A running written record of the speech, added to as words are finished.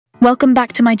Welcome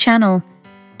back to my channel.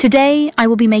 Today, I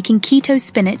will be making Keto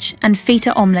Spinach and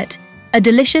Feta Omelette, a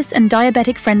delicious and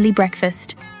diabetic-friendly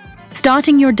breakfast.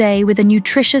 Starting your day with a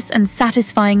nutritious and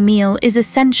satisfying meal is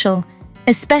essential,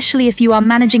 especially if you are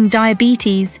managing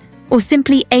diabetes or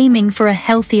simply aiming for a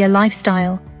healthier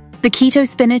lifestyle. The Keto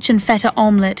Spinach and Feta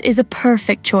Omelette is a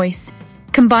perfect choice,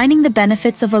 combining the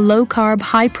benefits of a low-carb,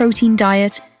 high-protein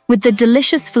diet with the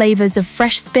delicious flavors of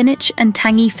fresh spinach and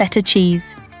tangy feta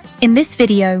cheese. In this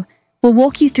video, we'll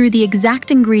walk you through the exact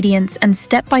ingredients and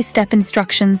step-by-step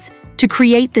instructions to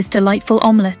create this delightful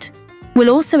omelette.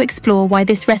 We'll also explore why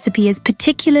this recipe is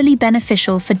particularly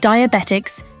beneficial for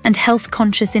diabetics and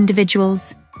health-conscious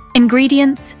individuals.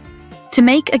 Ingredients: to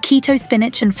make a keto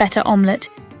spinach and feta omelette,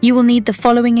 you will need the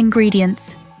following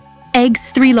ingredients: eggs,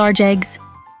 3 large eggs;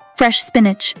 fresh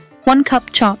spinach, 1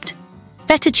 cup chopped;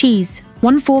 feta cheese,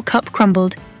 1/4 cup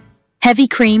crumbled; heavy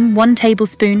cream, 1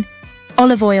 tablespoon;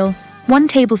 olive oil, 1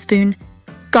 tablespoon;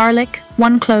 garlic,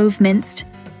 1 clove minced;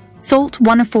 salt,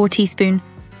 1/4 teaspoon;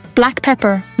 black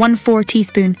pepper, 1/4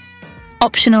 teaspoon.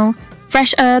 Optional,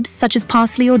 fresh herbs such as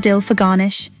parsley or dill for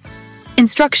garnish.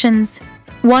 Instructions: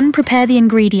 1. Prepare the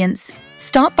ingredients.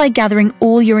 Start by gathering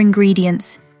all your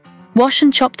ingredients. Wash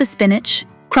and chop the spinach,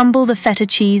 crumble the feta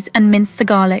cheese, and mince the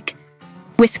garlic.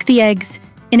 Whisk the eggs.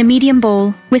 In a medium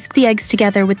bowl, whisk the eggs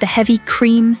together with the heavy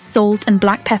cream, salt, and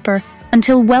black pepper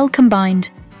until well combined.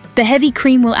 The heavy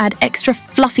cream will add extra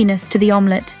fluffiness to the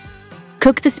omelette.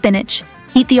 Cook the spinach.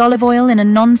 Heat the olive oil in a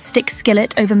non-stick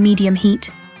skillet over medium heat.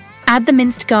 Add the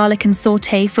minced garlic and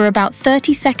sauté for about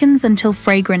 30 seconds until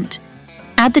fragrant.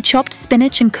 Add the chopped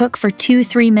spinach and cook for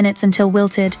 2-3 minutes until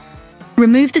wilted.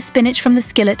 Remove the spinach from the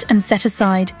skillet and set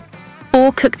aside.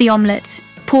 Or cook the omelette.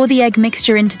 Pour the egg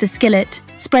mixture into the skillet,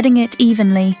 spreading it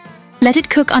evenly. Let it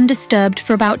cook undisturbed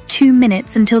for about 2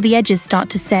 minutes until the edges start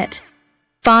to set.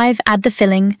 5. Add the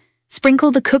filling.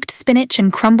 Sprinkle the cooked spinach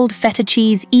and crumbled feta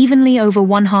cheese evenly over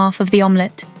one half of the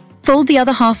omelette. Fold the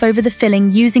other half over the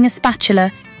filling using a spatula,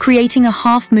 creating a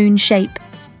half-moon shape.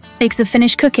 Eggs are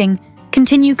finished cooking.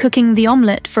 Continue cooking the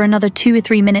omelette for another 2 or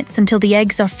 3 minutes until the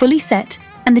eggs are fully set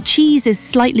and the cheese is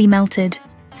slightly melted.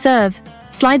 Serve.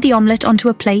 Slide the omelette onto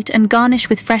a plate and garnish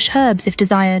with fresh herbs if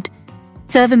desired.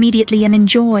 Serve immediately and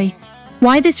enjoy.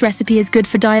 Why this recipe is good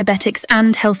for diabetics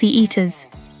and healthy eaters.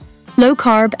 Low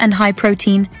carb and high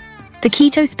protein. The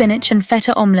Keto Spinach and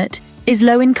Feta Omelette is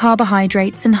low in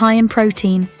carbohydrates and high in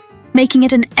protein, making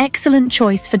it an excellent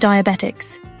choice for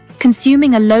diabetics.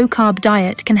 Consuming a low-carb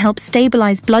diet can help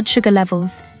stabilize blood sugar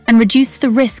levels and reduce the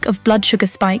risk of blood sugar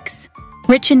spikes.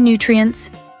 Rich in nutrients.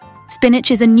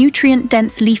 Spinach is a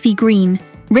nutrient-dense leafy green,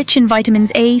 rich in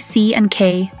vitamins A, C, and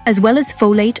K, as well as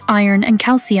folate, iron, and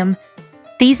calcium.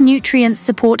 These nutrients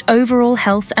support overall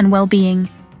health and well-being.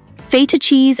 Feta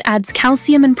cheese adds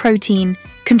calcium and protein,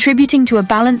 contributing to a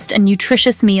balanced and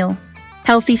nutritious meal.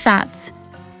 Healthy fats.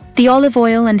 The olive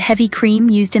oil and heavy cream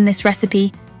used in this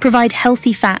recipe provide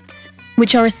healthy fats,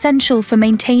 which are essential for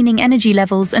maintaining energy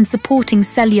levels and supporting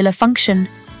cellular function.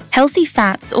 Healthy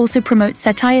fats also promote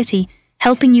satiety,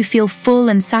 helping you feel full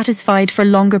and satisfied for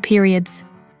longer periods.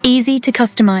 Easy to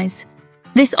customize.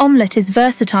 This omelette is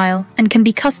versatile and can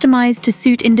be customized to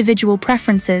suit individual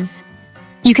preferences.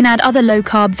 You can add other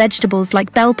low-carb vegetables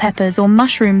like bell peppers or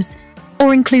mushrooms,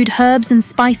 or include herbs and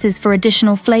spices for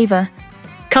additional flavor.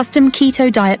 Custom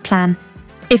Keto Diet Plan.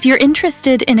 If you're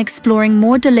interested in exploring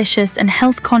more delicious and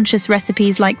health-conscious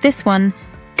recipes like this one,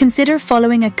 consider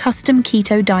following a custom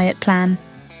keto diet plan.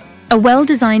 A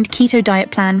well-designed keto diet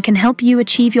plan can help you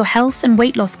achieve your health and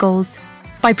weight loss goals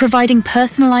by providing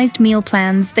personalized meal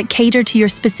plans that cater to your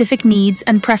specific needs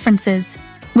and preferences.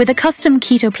 With a custom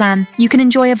keto plan, you can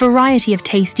enjoy a variety of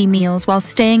tasty meals while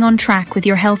staying on track with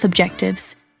your health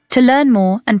objectives. To learn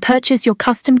more and purchase your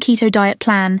custom keto diet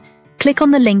plan, click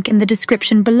on the link in the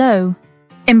description below.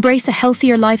 Embrace a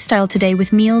healthier lifestyle today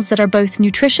with meals that are both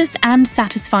nutritious and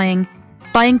satisfying.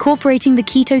 By incorporating the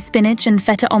Keto Spinach and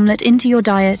Feta Omelette into your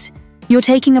diet, you're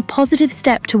taking a positive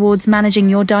step towards managing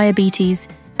your diabetes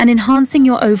and enhancing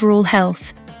your overall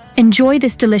health. Enjoy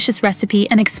this delicious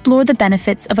recipe and explore the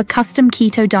benefits of a custom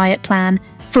keto diet plan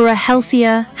for a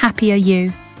healthier, happier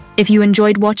you. If you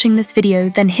enjoyed watching this video,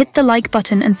 then hit the like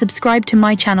button and subscribe to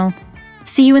my channel.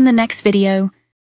 See you in the next video.